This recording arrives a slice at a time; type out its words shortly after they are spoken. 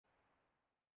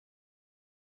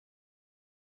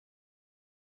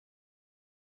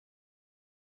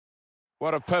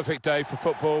What a perfect day for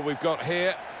football we've got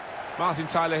here. Martin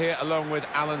Tyler here along with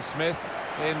Alan Smith.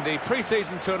 In the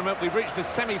pre-season tournament, we've reached the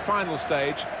semi-final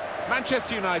stage.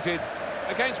 Manchester United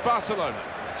against Barcelona.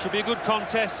 Should be a good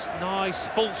contest. Nice,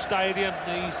 full stadium.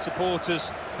 These supporters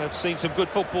have seen some good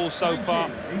football so far.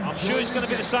 I'm sure it's going to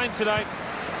be the same today.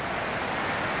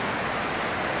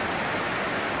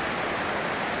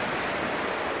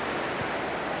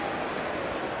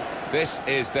 This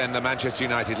is then the Manchester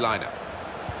United lineup.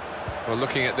 Well,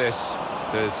 looking at this,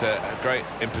 there's a great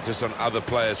impetus on other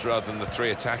players rather than the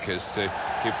three attackers to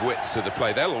give width to the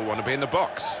play. They'll all want to be in the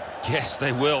box. Yes,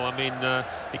 they will. I mean,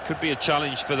 it could be a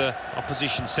challenge for the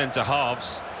opposition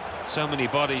centre-halves. So many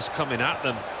bodies coming at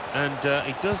them, and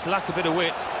it does lack a bit of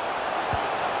width.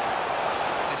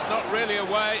 It's not really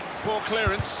away. Poor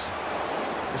clearance.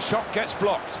 The shot gets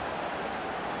blocked.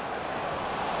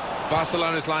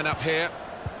 Barcelona's line-up here.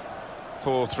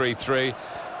 4-3-3.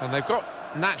 And they've got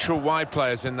natural wide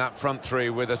players in that front three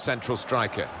with a central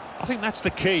striker. I think that's the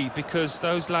key, because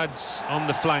those lads on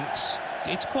the flanks,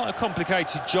 it's quite a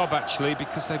complicated job actually,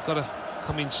 because they've got to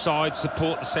come inside,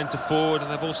 support the centre forward,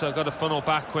 and they've also got to funnel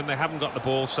back when they haven't got the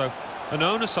ball, so an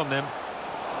onus on them.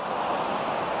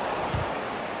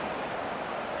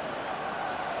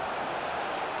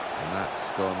 And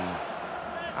that's gone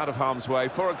out of harm's way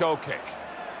for a goal kick.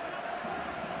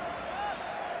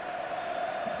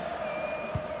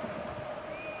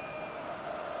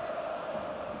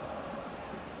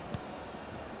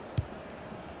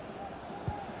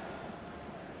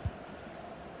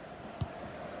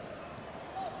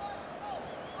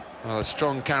 Well, a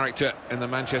strong character in the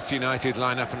Manchester United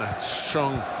lineup and a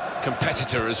strong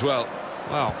competitor as well.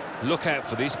 Well, look out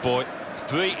for this boy.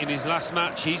 3 in his last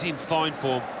match, he's in fine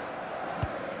form.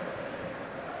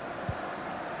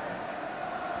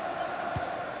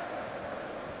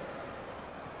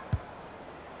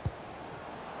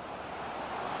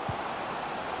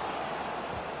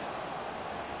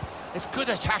 It's good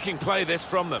attacking play, this,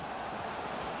 from them.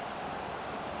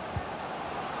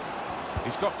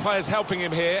 He's got players helping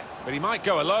him here, but he might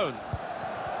go alone.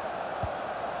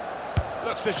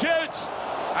 Looks to shoot,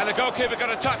 and the goalkeeper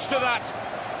got a touch to that.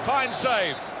 Fine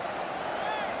save.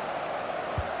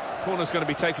 Corner's going to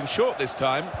be taken short this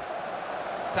time.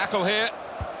 Tackle here.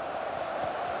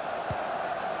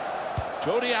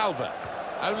 Jordi Alba,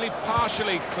 only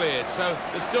partially cleared, so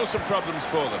there's still some problems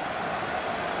for them.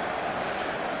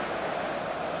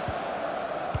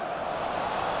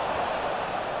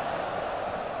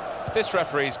 This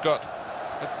referee's got...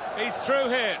 He's through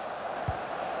here.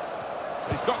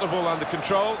 He's got the ball under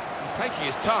control. He's taking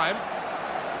his time.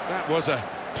 That was a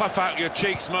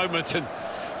puff-out-your-cheeks moment, and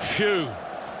phew,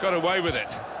 got away with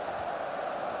it.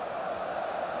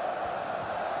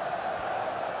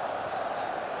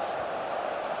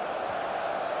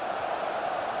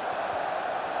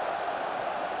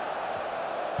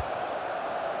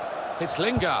 It's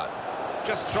Lingard,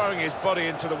 just throwing his body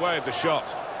into the way of the shot.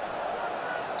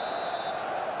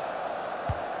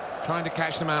 Trying to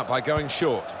catch them out by going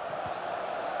short.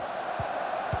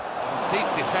 Deep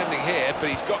defending here, but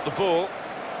he's got the ball.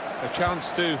 A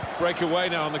chance to break away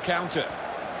now on the counter.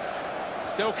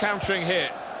 Still countering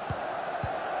here.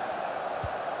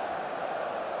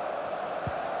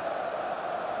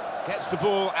 Gets the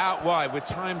ball out wide with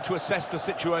time to assess the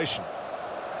situation.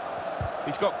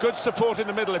 He's got good support in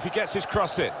the middle if he gets his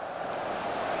cross in.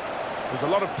 There's a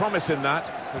lot of promise in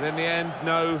that, but in the end,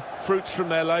 no fruits from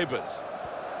their labours.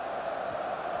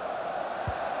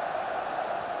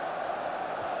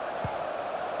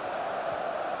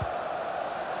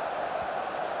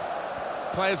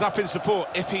 Players up in support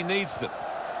if he needs them.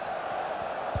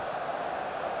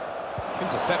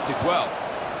 Intercepted well.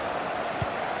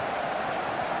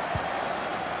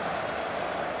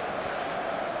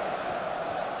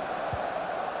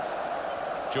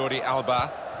 Jordi Alba.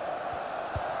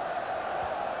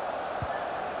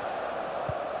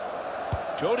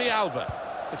 Jordi Alba.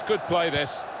 It's good play,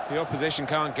 this. The opposition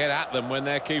can't get at them when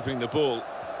they're keeping the ball.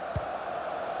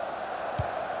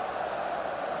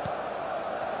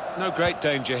 No great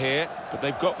danger here, but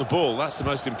they've got the ball. That's the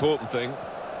most important thing.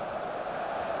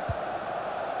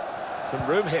 Some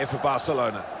room here for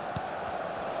Barcelona.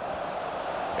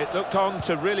 It looked on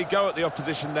to really go at the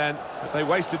opposition then, but they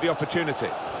wasted the opportunity.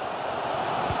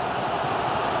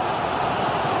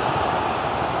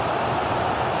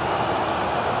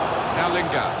 Now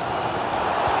Lingard.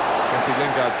 Jesse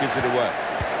Lingard gives it away.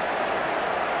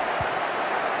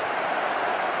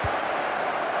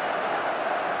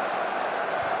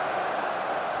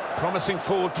 Promising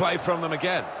forward play from them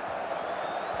again.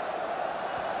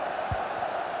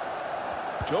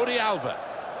 Jordi Alba.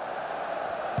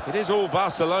 It is all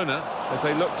Barcelona as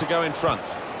they look to go in front.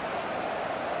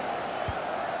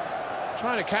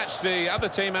 Trying to catch the other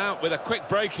team out with a quick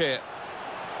break here.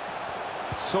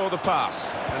 Saw the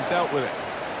pass and dealt with it.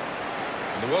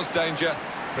 And there was danger,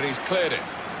 but he's cleared it.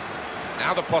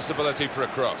 Now the possibility for a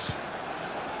cross.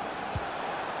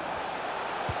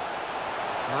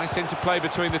 Nice interplay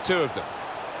between the two of them.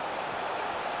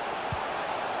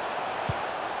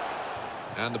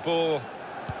 And the ball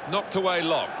knocked away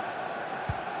long.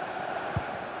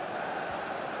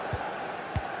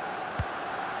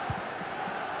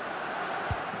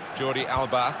 Jordi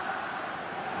Alba.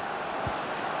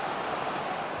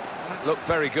 That looked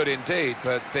very good indeed,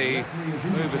 but the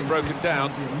move has broken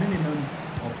down. A minimum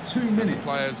of 2 minutes.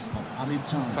 Players of added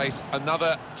time. face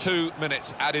another 2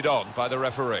 minutes added on by the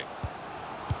referee.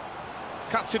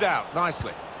 Cuts it out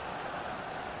nicely.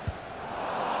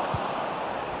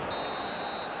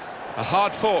 A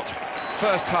hard-fought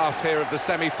first half here of the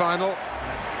semi-final.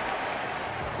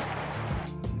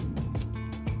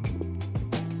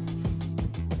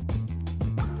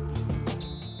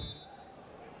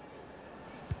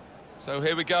 So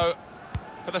here we go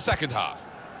for the second half.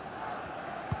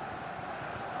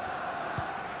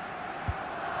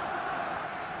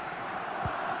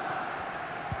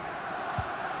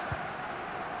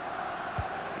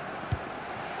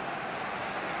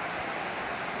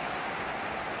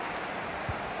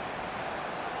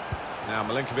 Now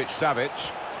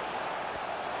Milinkovic-Savic.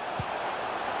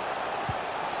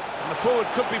 And the forward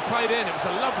could be played in. It was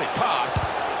a lovely pass.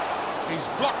 He's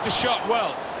blocked the shot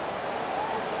well.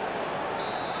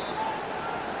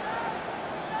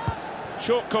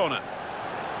 Short corner.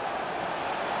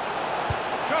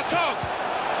 Shot on!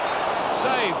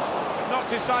 Saved, but not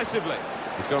decisively.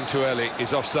 He's gone too early,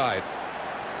 he's offside.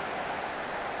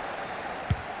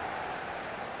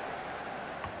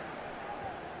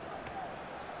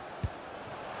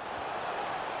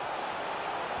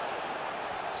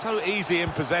 So easy in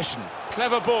possession.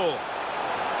 Clever ball.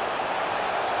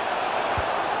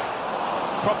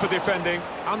 Proper defending,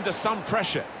 under some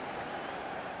pressure.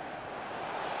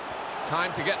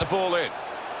 Time to get the ball in.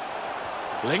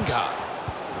 Lingard.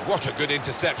 What a good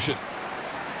interception.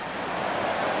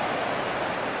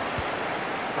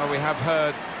 Well, we have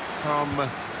heard from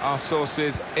our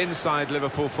sources inside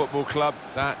Liverpool Football Club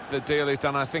that the deal is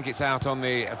done. I think it's out on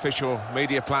the official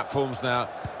media platforms now.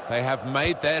 They have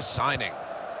made their signing.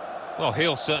 Well,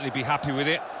 he'll certainly be happy with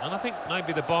it, and I think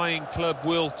maybe the buying club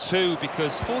will too,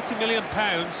 because £40 million,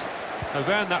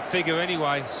 around that figure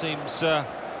anyway, seems a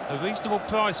reasonable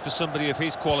price for somebody of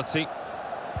his quality.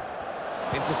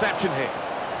 Interception here.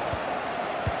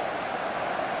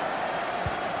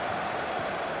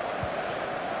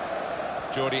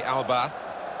 Jordi Alba.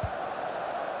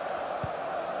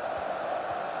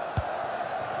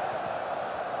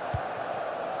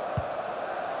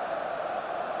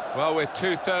 Well, we're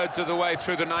 2/3 of the way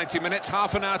through the 90 minutes,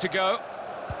 half an hour to go.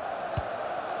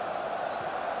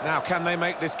 Now, can they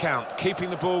make this count? Keeping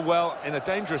the ball well in a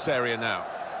dangerous area now.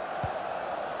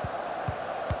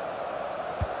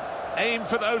 Aim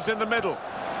for those in the middle.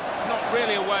 Not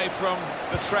really away from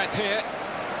the threat here.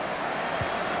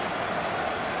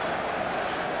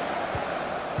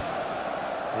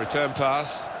 Return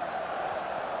pass.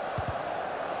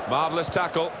 Marvellous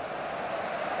tackle.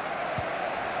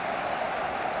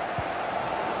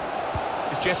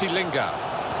 It's Jesse Lingard.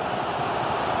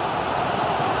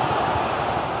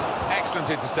 Excellent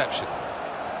interception.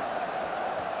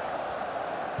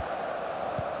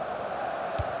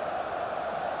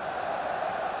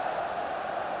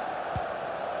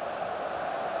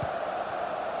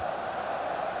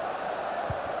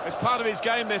 It's part of his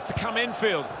game, this, to come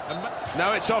infield. And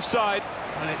now it's offside,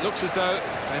 and it looks as though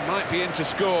they might be in to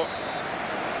score.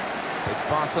 It's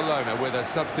Barcelona with a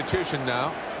substitution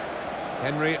now.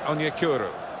 Henry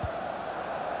Onyekuru.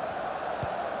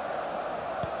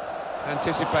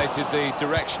 Anticipated the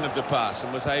direction of the pass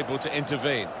and was able to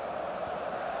intervene.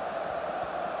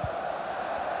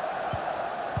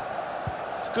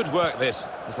 It's good work, this,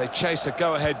 as they chase a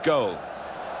go-ahead goal.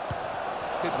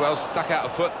 Bidwell stuck out a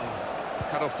foot and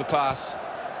cut off the pass.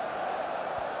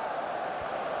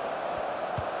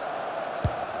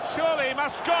 Surely he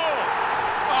must score!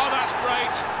 Oh, that's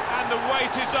great, and the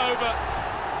wait is over.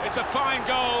 It's a fine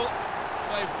goal.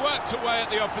 They've worked away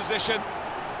at the opposition,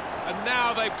 and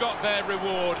now they've got their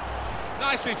reward.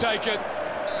 Nicely taken,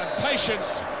 and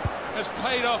patience has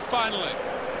paid off finally.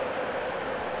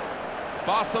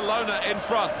 Barcelona in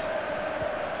front.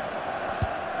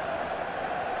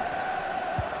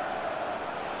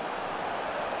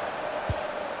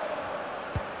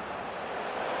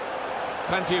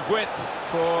 Plenty of width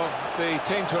for the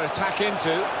team to attack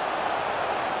into.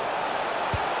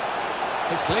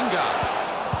 It's Lingard.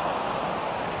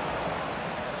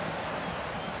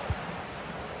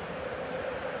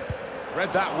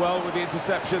 Read that well with the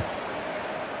interception.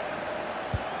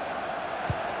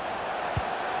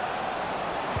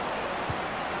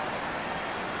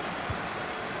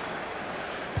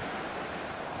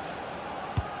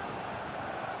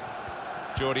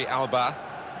 Jordi Alba.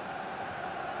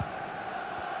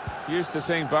 Used to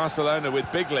seeing Barcelona with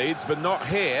big leads, but not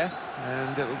here.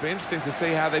 And it'll be interesting to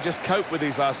see how they just cope with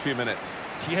these last few minutes.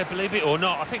 Yeah, believe it or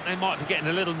not, I think they might be getting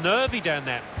a little nervy down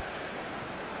there.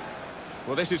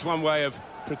 Well, this is one way of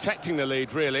protecting the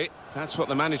lead, really. That's what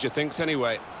the manager thinks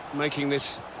anyway, making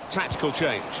this tactical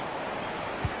change.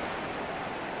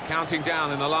 Counting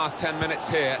down in the last 10 minutes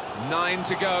here. 9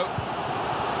 to go.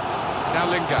 Now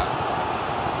Lingard.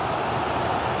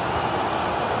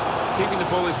 Keeping the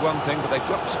ball is one thing, but they've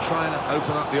got to try and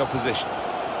open up the opposition.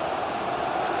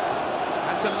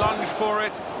 Had to lunge for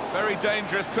it. Very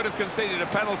dangerous. Could have conceded a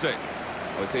penalty.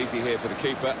 Oh, it's easy here for the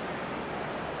keeper.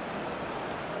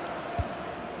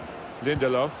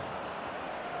 Lindelof.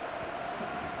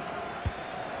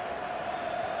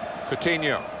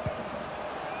 Coutinho.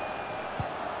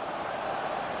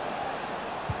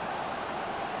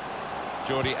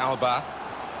 Jordi Alba.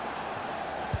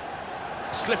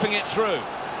 Slipping it through.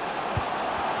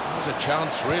 There's a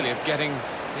chance, really, of getting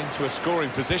into a scoring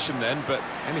position then, but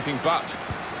anything but.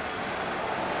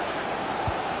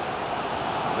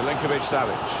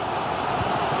 Milinkovic-Savic.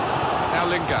 Now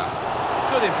Lingard.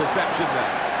 Good interception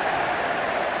there.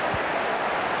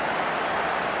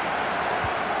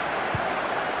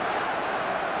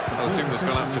 Well, the signal's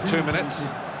gone up for 2 minutes.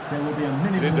 There will be a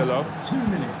minimum Lindelof. of 2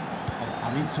 minutes of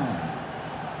added time.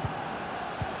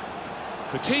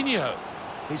 Coutinho.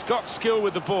 He's got skill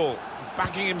with the ball,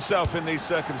 backing himself in these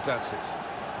circumstances.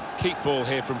 Keep ball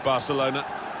here from Barcelona.